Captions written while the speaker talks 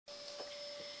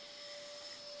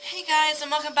Hey guys, and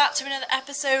welcome back to another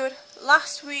episode.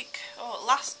 Last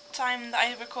time that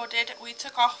I recorded, we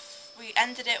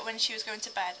ended it when she was going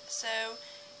to bed. So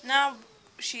now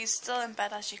she's still in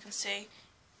bed, as you can see.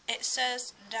 It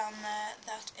says down there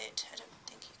that I don't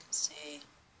think you can see.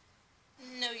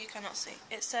 No, you cannot see.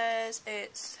 It says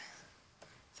it's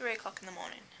 3 o'clock in the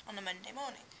morning on a Monday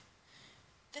morning.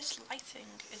 This lighting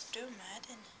is doing my head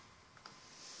in.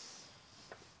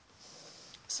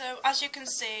 So as you can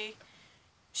see,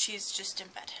 she's just in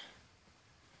bed.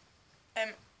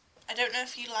 I don't know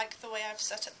if you like the way I've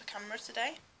set up the camera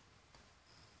today.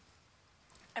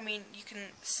 I mean, you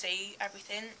can see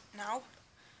everything now,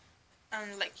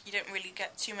 and like you don't really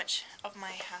get too much of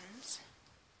my hands,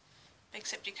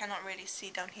 except you cannot really see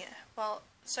down here. Well,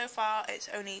 so far it's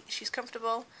only she's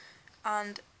comfortable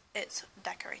and it's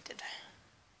decorated.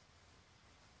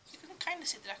 You can kind of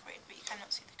see the decorated, but you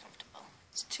cannot see the comfortable.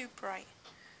 It's too bright.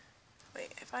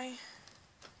 Wait, if I...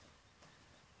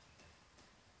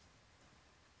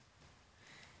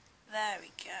 There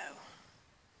we go.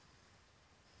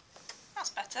 That's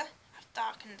better. I've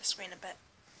darkened the screen a bit.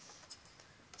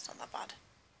 It's not that bad.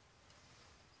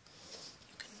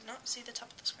 You cannot see the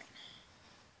top of the screen.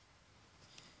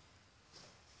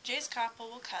 Jay's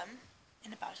carpool will come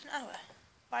in about an hour.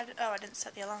 Oh, I didn't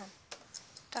set the alarm.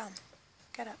 Damn.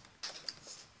 Get up.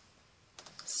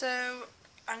 So,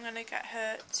 I'm going to get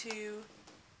her to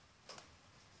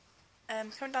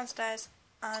come downstairs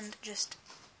and just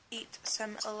eat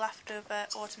some leftover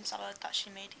autumn salad that she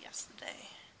made yesterday.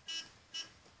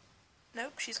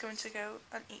 Nope, she's going to go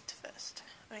and eat first.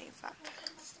 Wait, in fact,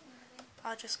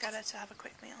 I'll just get her to have a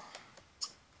quick meal.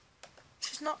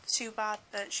 She's not too bad,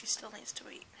 but she still needs to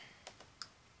eat.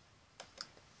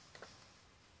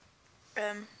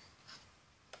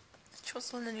 She wants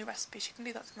to learn a new recipe. She can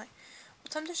do that tonight.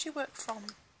 What time does she work from?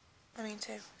 I mean,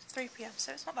 3 PM,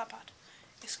 so it's not that bad.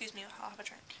 Excuse me, I'll have a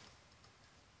drink.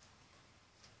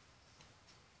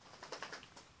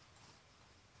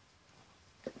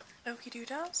 Okie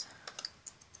doodles.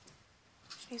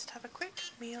 She needs to have a quick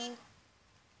meal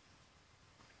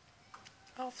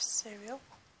of cereal.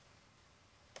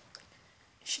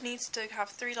 She needs to have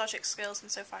 3 logic skills,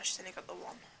 and so far she's only got the 1,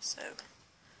 so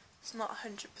it's not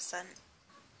 100%.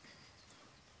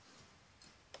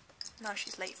 Now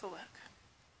she's late for work.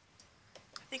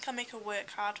 I think I'll make her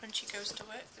work hard when she goes to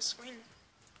work. The screen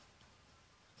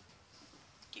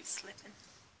keeps slipping.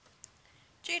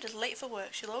 Jade is late for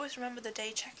work. She'll always remember the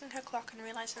day checking her clock and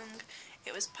realising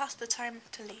it was past the time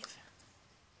to leave.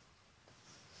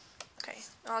 Okay,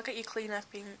 I'll get you cleaning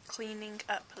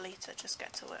up later. Just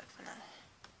get to work for now.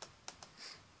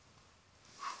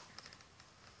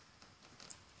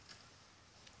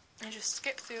 I just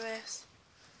skip through this.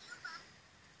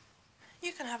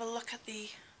 You can have a look at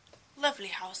the lovely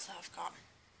house that I've got.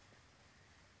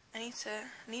 I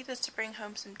need us to bring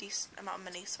home some decent amount of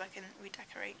money so I can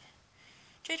redecorate.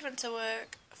 Jade went to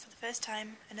work for the first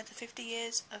time. Another 50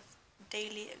 years of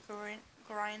daily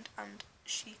grind, and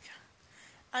she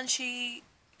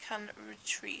can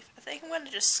retrieve. I think I'm going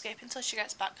to just skip until she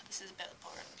gets back, because this is a bit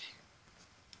boring.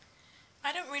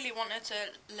 I don't really want her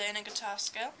to learn a guitar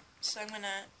skill, so I'm going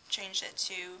to change it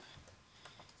to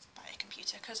buy a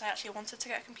computer, because I actually wanted to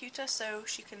get a computer so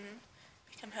she can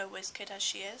become her whiz kid as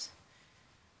she is.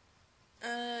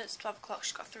 It's 12 o'clock,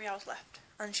 she's got 3 hours left,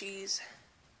 and she's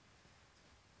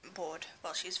bored.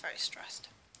 Well, she's very stressed.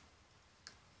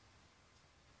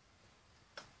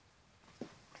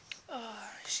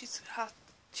 Oh, she's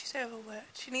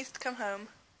overworked. She needs to come home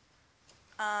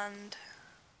and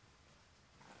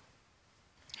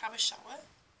have a shower.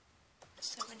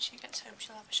 So when she gets home,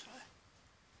 she'll have a shower.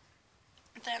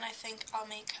 Then I think I'll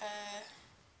make her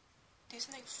do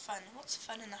something fun. What's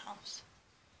fun in the house?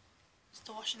 Is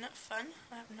the washing up fun?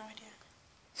 I have no idea.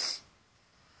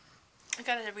 I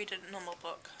gotta read a normal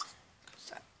book,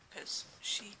 because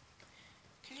she...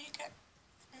 Can you get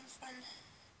fun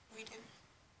reading?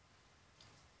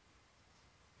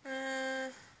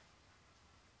 I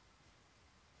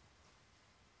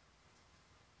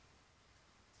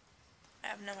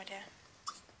have no idea.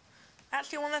 I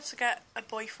actually wanted to get a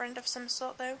boyfriend of some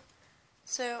sort though,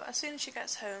 so as soon as she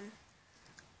gets home,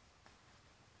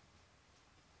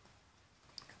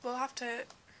 we'll have to...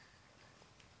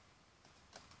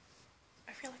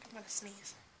 I feel like I'm going to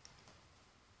sneeze.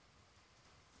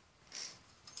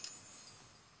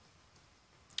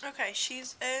 Okay,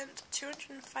 she's earned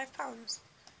 £205.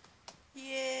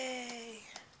 Yay!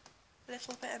 A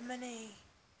little bit of money.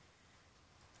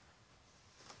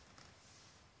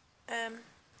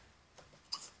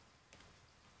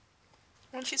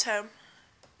 Once she's home,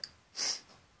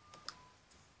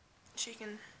 she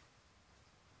can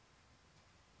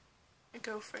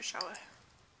go for a shower.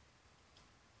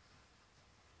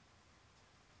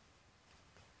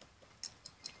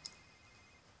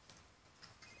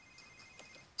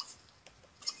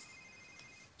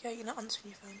 Yeah, you're not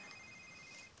answering your phone.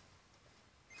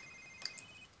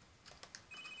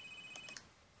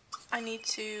 I need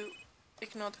to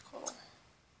ignore the call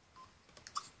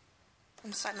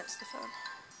and silence the phone.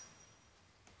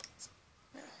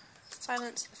 No,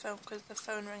 silence the phone because the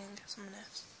phone ringing gets on my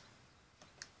nerves.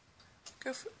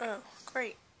 Go for. Oh,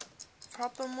 great.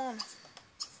 Problem 1.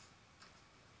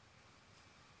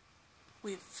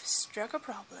 We've struck a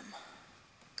problem.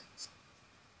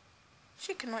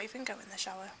 She cannot even go in the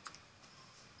shower.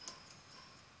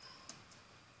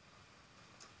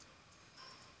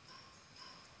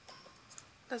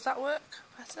 Does that work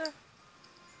better?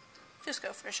 Just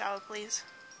go for a shower, please.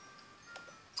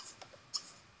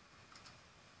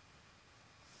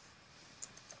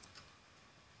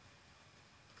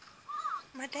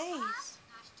 My days.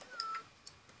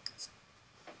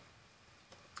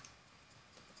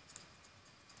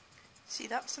 See,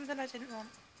 that's something I didn't want.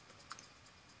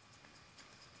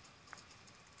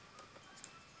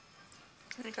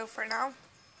 Can we go for it now?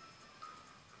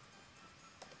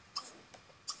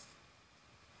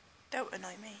 Don't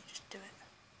annoy me, just do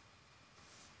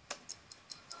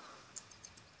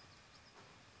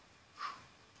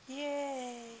it.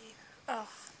 Yay! Oh,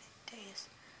 days.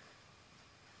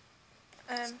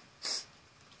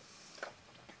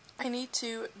 I need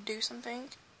to do something.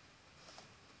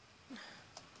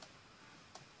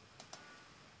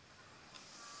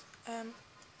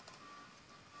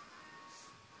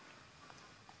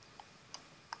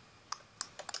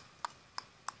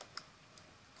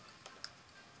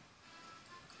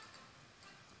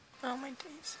 Oh my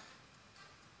days.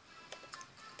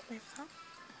 Move that.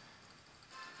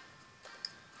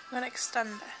 I'm going to extend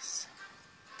this.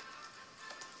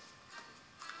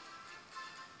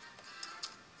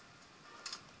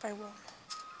 By 1.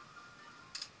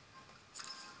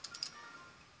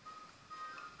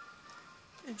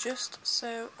 Just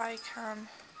so I can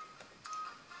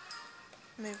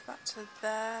move that to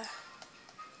there.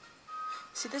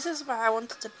 See, this is why I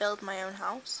wanted to build my own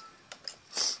house.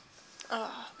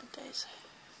 Oh, my days.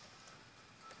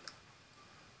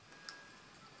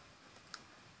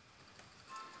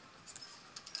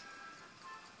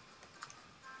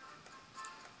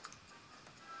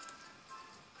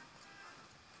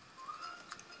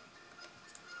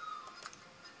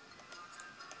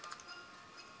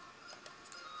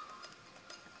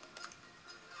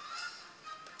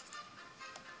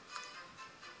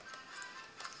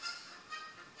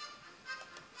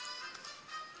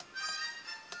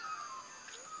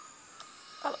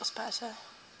 That looks better.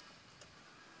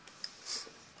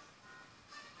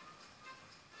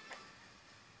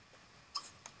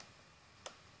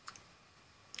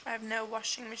 I have no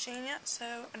washing machine yet,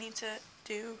 so I need to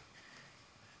do...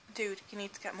 Dude, you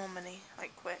need to get more money,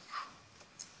 like quick.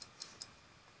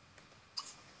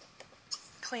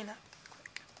 Clean up,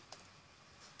 quick.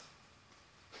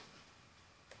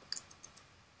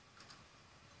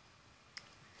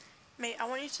 Mate, I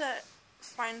want you to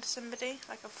find somebody,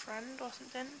 like a friend or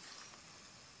something,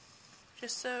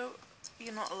 just so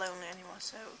you're not lonely anymore.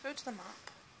 So go to the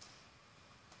map.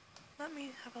 Let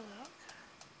me have a look.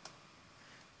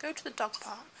 Go to the dog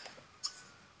park.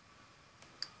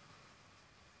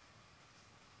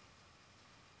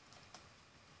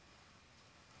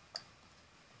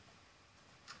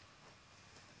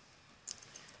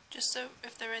 Just so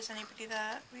if there is anybody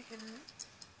there, we can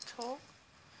talk.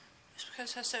 Just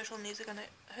because her social needs are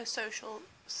her social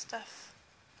stuff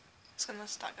is gonna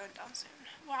start going down soon.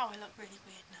 Wow, I look really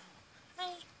weird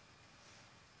now.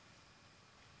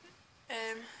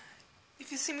 Hey.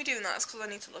 If you see me doing that, it's because I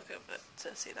need to look over it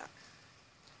to see that.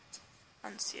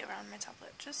 And see around my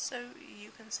tablet, just so you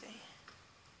can see.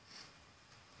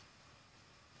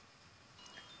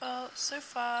 Well, so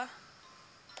far,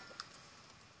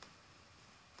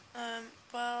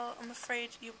 well, I'm afraid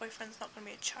your boyfriend's not going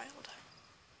to be a child.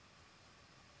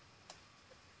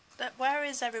 Where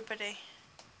is everybody?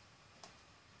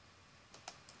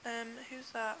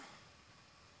 Who's that?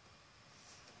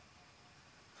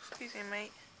 Excuse me,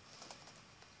 mate.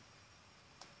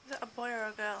 Is that a boy or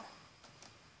a girl?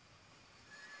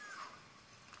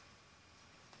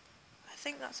 I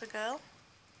think that's a girl.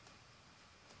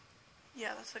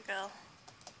 Yeah, that's a girl.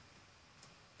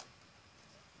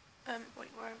 Wait,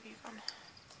 where have you gone?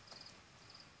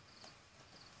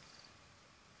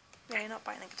 Yeah, you're not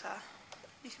buying a guitar.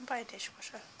 You can buy a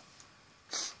dishwasher.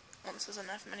 Once there's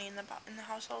enough money in the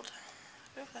household.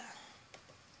 Go over there.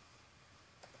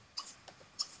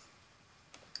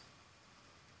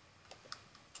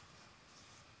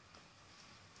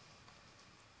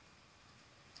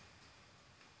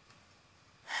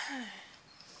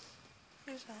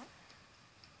 is that?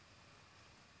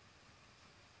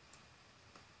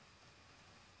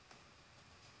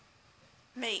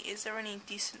 Mate, is there any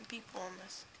decent people on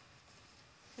this?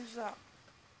 Who's that?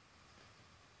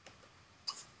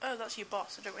 Oh, that's your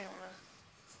boss. I don't really want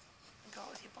to go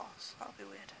out with your boss. That'll be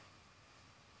weird.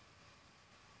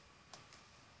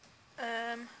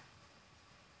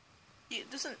 It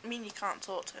doesn't mean you can't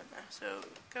talk to him though, so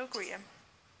go greet him.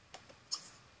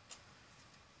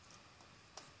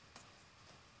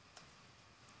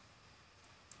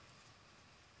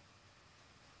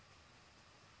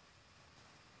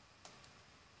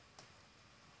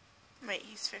 Mate,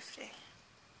 he's 50.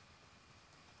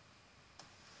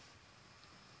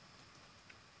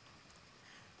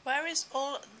 Where is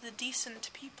all the decent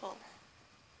people?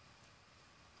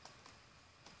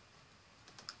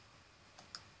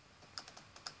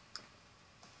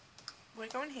 We're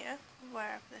going here,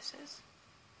 wherever this is.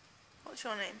 What's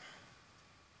your name?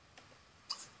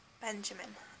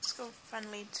 Benjamin. Let's go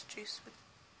friendly introduce with...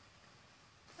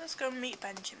 Let's go meet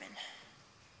Benjamin.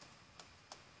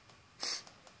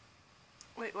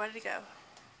 Wait, where did he go?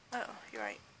 Oh, you're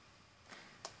right.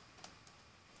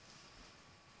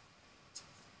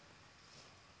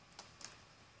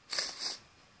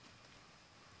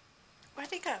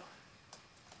 Where'd he go?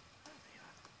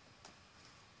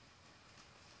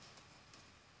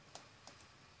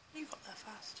 You got there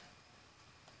fast.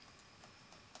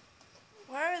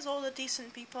 Where is all the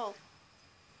decent people?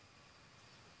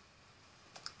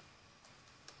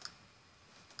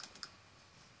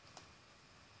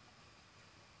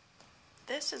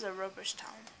 This is a rubbish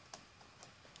town.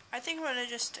 I think I'm gonna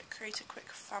just create a quick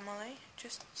family,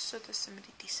 just so there's somebody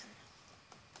decent.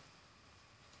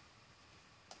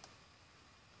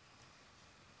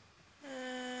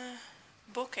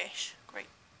 Bookish, great.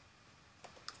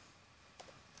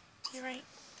 You're right.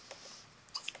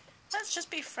 Let's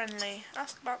just be friendly.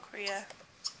 Ask about Korea.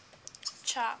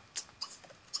 Chat.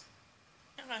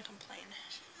 I'm not gonna complain.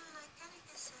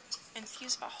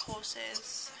 Enthuse about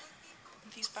horses.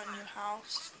 Enthuse about new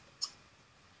house.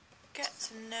 Get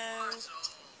to know.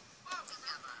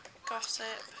 Gossip.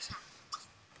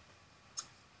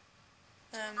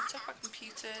 Talk about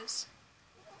computers.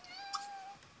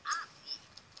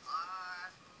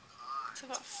 Talk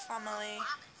about family.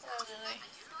 Oh, Lily.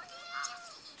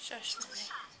 Shush, Lily.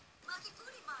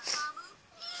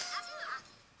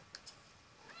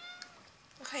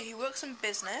 Okay, he works in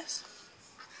business.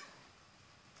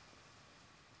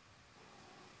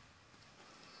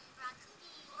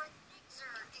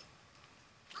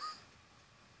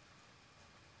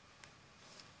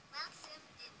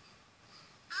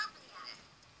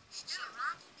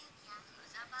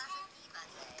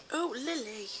 Oh,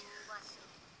 Lily.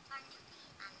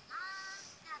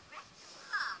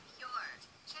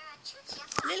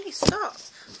 Lily, stop.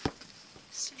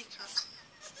 Silly cat.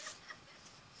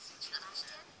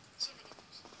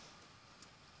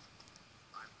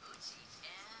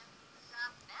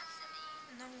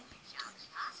 No.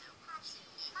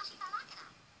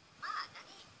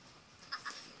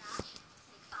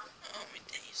 Oh, my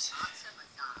days.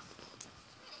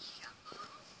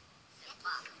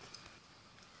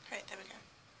 Right, there we go.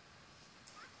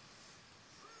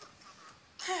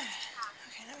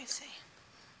 Okay, let me see.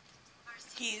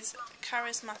 He's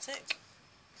charismatic.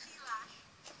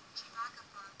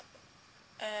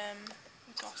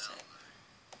 Gossip.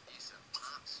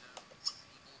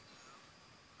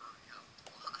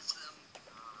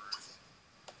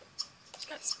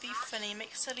 Let's be funny,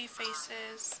 make silly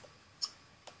faces.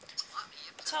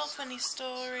 Tell a funny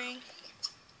story.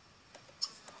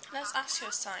 Let's ask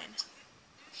your sign.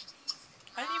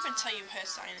 I didn't even tell you her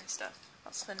sign and stuff.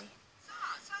 That's funny.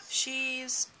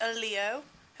 She's a Leo.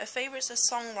 Her favourite's a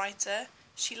songwriter.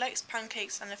 She likes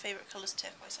pancakes and her favourite colour's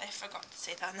turquoise. I forgot to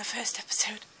say that in the first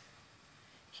episode.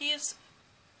 He is...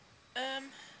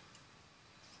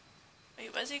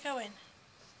 Wait, where's he going?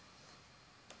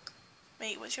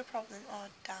 Mate, what's your problem? Oh,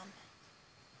 damn.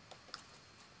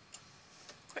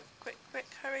 Quick, quick, quick.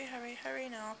 Hurry, hurry, hurry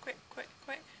now. Quick, quick,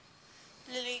 quick.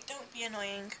 Lily, don't be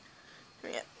annoying.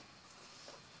 Hurry up.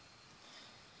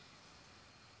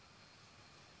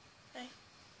 Hey.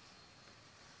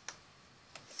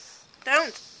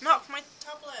 Don't knock my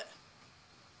tablet.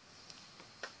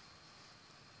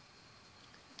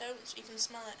 Don't even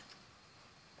smell it.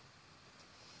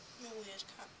 You're a weird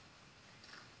cat.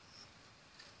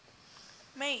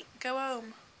 Mate, go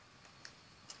home.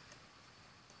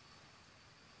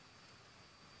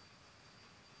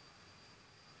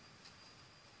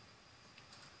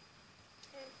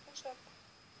 What's up?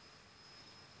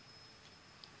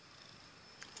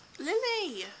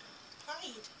 Lily!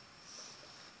 Hide.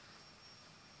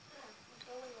 Oh,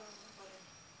 go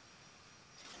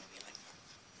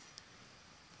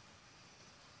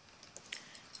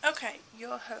Okay,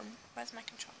 you're home. Where's my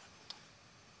controller?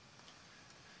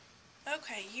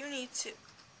 Okay, you need to...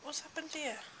 What's happened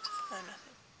here? Oh,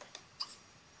 nothing.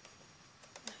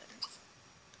 Nothing.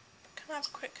 Can I have a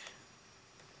quick...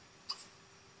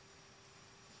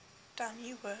 Damn,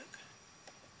 you work.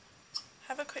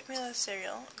 Have a quick meal of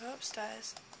cereal, go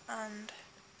upstairs, and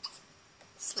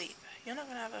sleep. You're not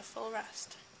going to have a full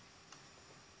rest.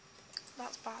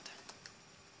 That's bad.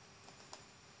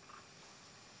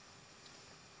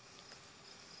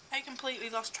 I completely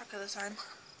lost track of the time.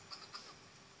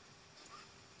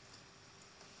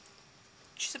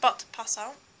 She's about to pass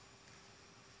out.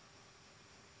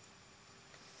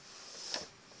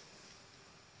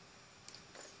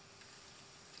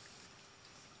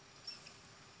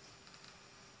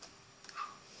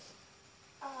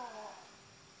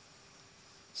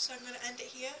 So I'm going to end it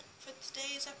here for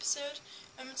today's episode.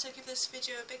 Remember to give this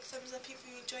video a big thumbs up if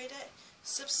you enjoyed it.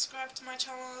 Subscribe to my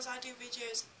channel as I do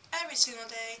videos every single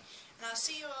day. And I'll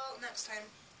see you all next time.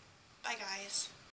 Bye guys.